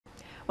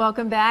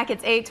Welcome back.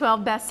 It's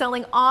 812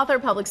 best-selling author,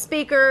 public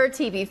speaker,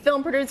 TV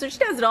film producer. She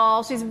does it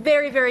all. She's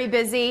very, very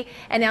busy.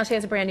 And now she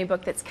has a brand new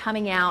book that's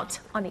coming out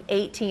on the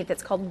 18th.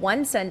 It's called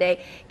One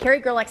Sunday.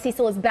 Carrie Gerlach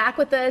Cecil is back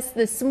with us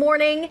this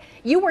morning.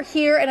 You were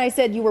here, and I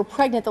said you were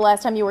pregnant the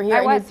last time you were here.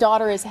 And your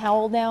daughter is how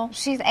old now?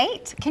 She's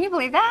 8. Can you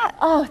believe that?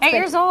 Oh, 8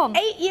 years old.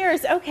 8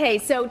 years. Okay,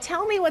 so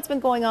tell me what's been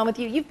going on with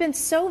you. You've been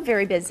so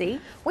very busy.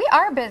 We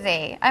are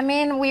busy. I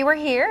mean, we were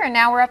here, and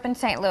now we're up in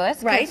St.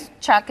 Louis. Right.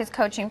 Chuck is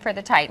coaching for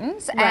the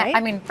Titans. Right. I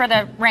mean, for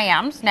the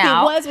Rams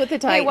now. He was with the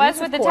Titans. He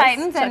was with the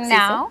Titans, and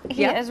now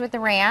he Yep. is with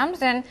the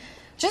Rams. And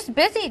just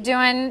busy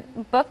doing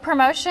book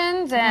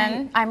promotions,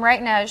 and I'm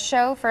writing a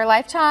show for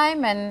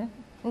Lifetime and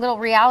a little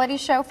reality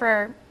show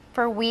for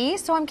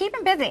so I'm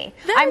keeping busy.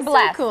 I'm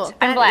blessed. So cool.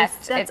 I'm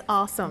blessed. That's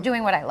awesome.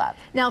 Doing what I love.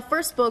 Now,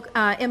 first book,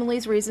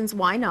 Emily's Reasons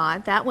Why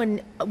Not. That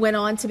one went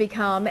on to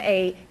become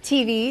a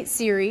TV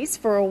series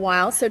for a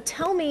while. So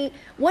tell me,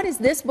 what is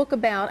this book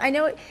about? I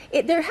know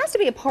there has to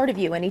be a part of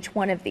you in each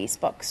one of these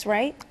books,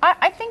 right?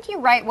 I think you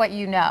write what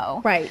you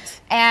know.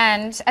 Right.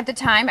 And at the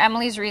time,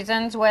 Emily's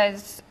Reasons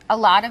was a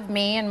lot of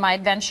me and my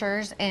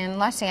adventures in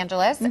Los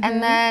Angeles.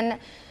 And then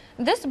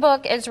this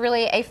book is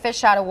really a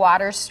fish out of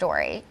water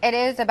story. It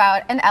is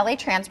about an LA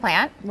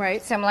transplant,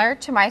 similar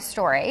to my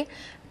story.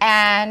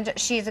 And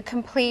she's a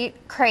complete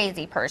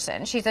crazy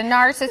person. She's a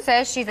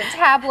narcissist. She's a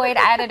tabloid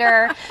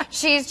editor.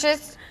 She's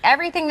just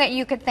everything that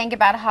you could think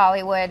about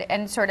Hollywood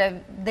and sort of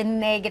the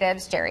negative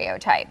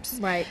stereotypes.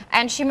 Right.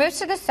 And she moves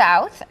to the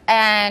South,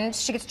 and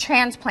she gets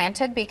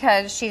transplanted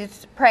because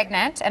she's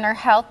pregnant, and her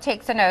health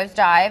takes a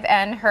nosedive,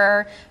 and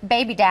her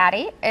baby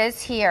daddy is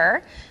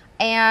here.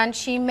 And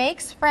she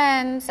makes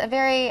friends, a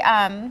very,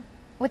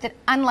 with an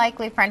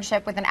unlikely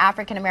friendship with an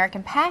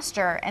African-American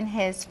pastor and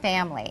his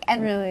family.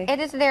 And it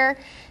is their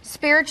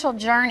spiritual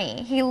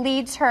journey. He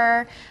leads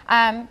her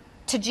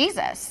to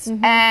Jesus.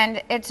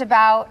 And it's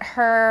about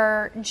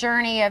her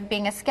journey of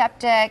being a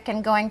skeptic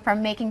and going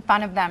from making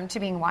fun of them to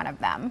being one of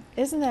them.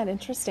 Isn't that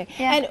interesting?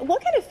 Yeah. And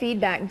what kind of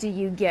feedback do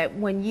you get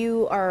when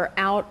you are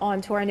out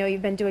on tour? I know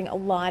you've been doing a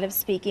lot of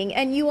speaking,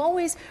 and you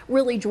always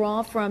really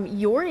draw from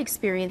your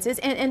experiences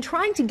and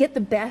trying to get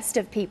the best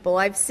of people.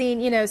 I've seen,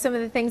 you know, some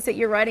of the things that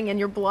you're writing in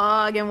your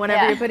blog and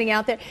whatever you're putting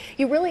out there.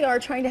 You really are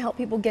trying to help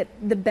people get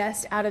the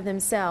best out of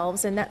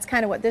themselves, and that's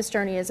kind of what this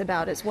journey is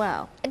about as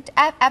well.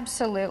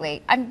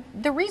 Absolutely.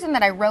 The reason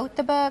that I wrote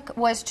the book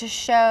was to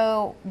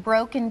show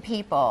broken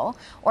people,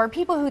 or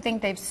people who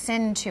think they've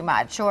sinned too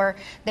much or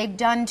they've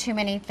done too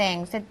many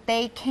things, that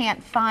they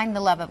can't find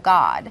the love of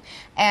God.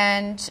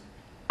 And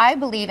I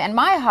believe in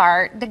my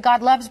heart that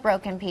God loves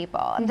broken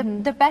people.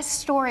 The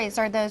best stories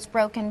are those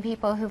broken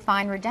people who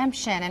find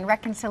redemption and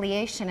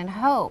reconciliation and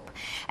hope.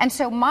 And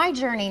so my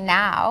journey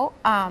now,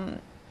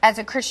 as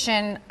a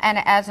Christian and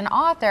as an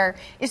author,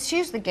 is to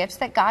use the gifts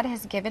that God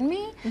has given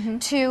me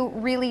to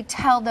really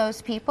tell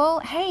those people,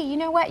 hey, you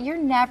know what, you're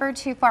never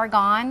too far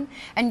gone,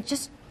 and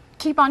just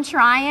keep on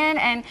trying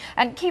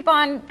and keep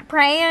on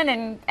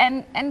praying,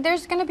 and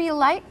there's going to be a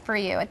light for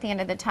you at the end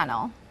of the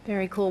tunnel.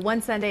 Very cool.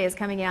 One Sunday is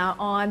coming out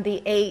on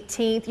the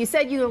 18th. You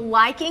said you're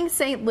liking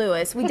St.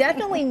 Louis. We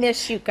definitely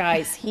miss you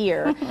guys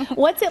here.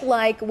 What's it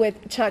like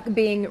with Chuck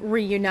being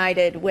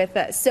reunited with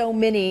so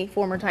many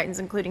former Titans,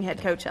 including head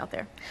coach out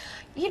there?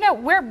 You know,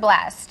 we're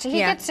blessed. He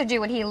gets to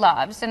do what he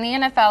loves, and the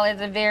NFL is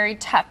a very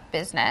tough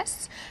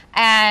business.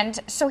 And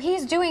so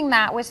he's doing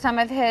that with some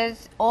of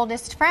his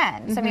oldest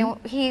friends. I mean,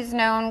 he's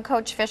known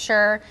Coach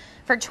Fisher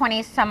for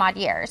 20 some odd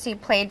years. He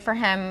played for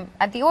him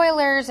at the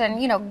Oilers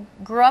and, you know,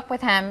 grew up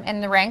with him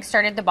in the ranks,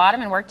 started at the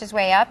bottom and worked his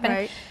way up.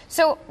 And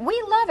so we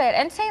love it.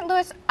 And St.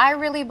 Louis, I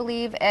really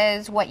believe,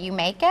 is what you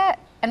make it.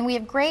 And we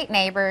have great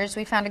neighbors.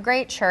 We found a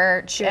great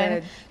church.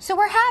 And so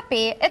we're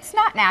happy. It's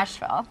not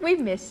Nashville. We've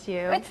missed you.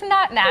 It's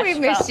not Nashville.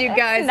 We've missed you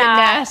guys in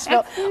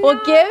Nashville.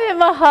 Well, give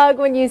him a hug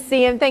when you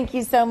see him. Thank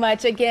you so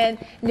much. Again,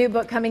 new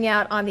book coming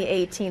out on the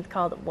 18th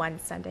called One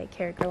Sunday.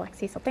 Carrie Gerlach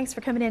Cecil, thanks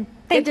for coming in.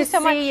 Thank you so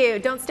much. Good to see you.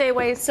 Don't stay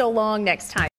away so long next time.